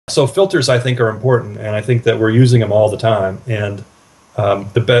so filters I think are important, and I think that we're using them all the time. And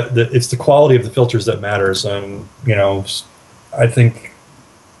it's the quality of the filters that matters. And I think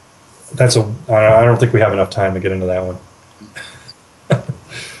I don't think we have enough time to get into that one.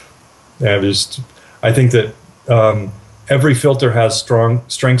 Yeah, I think that every filter has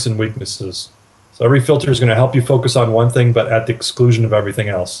strengths and weaknesses. So every filter is going to help you focus on one thing, but at the exclusion of everything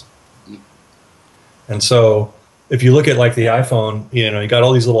else. And so if you look at like the iPhone, you got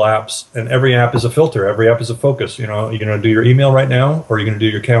all these little apps, and every app is a filter. Every app is a focus. You're going to do your email right now, or you're going to do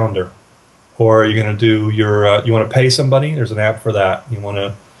your calendar, or you're going to do your, you want to pay somebody, there's an app for that. You want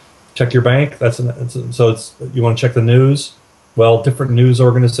to check your bank, you want to check the news. Well, different news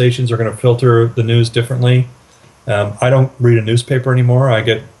organizations are going to filter the news differently. I don't read a newspaper anymore. I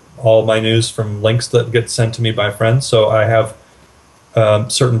get all my news from links that get sent to me by friends. So I have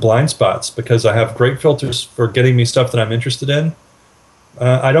certain blind spots because I have great filters for getting me stuff that I'm interested in.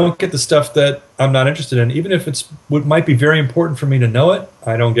 I don't get the stuff that I'm not interested in, even if it might be very important for me to know it.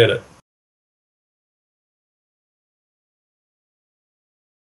 I don't get it.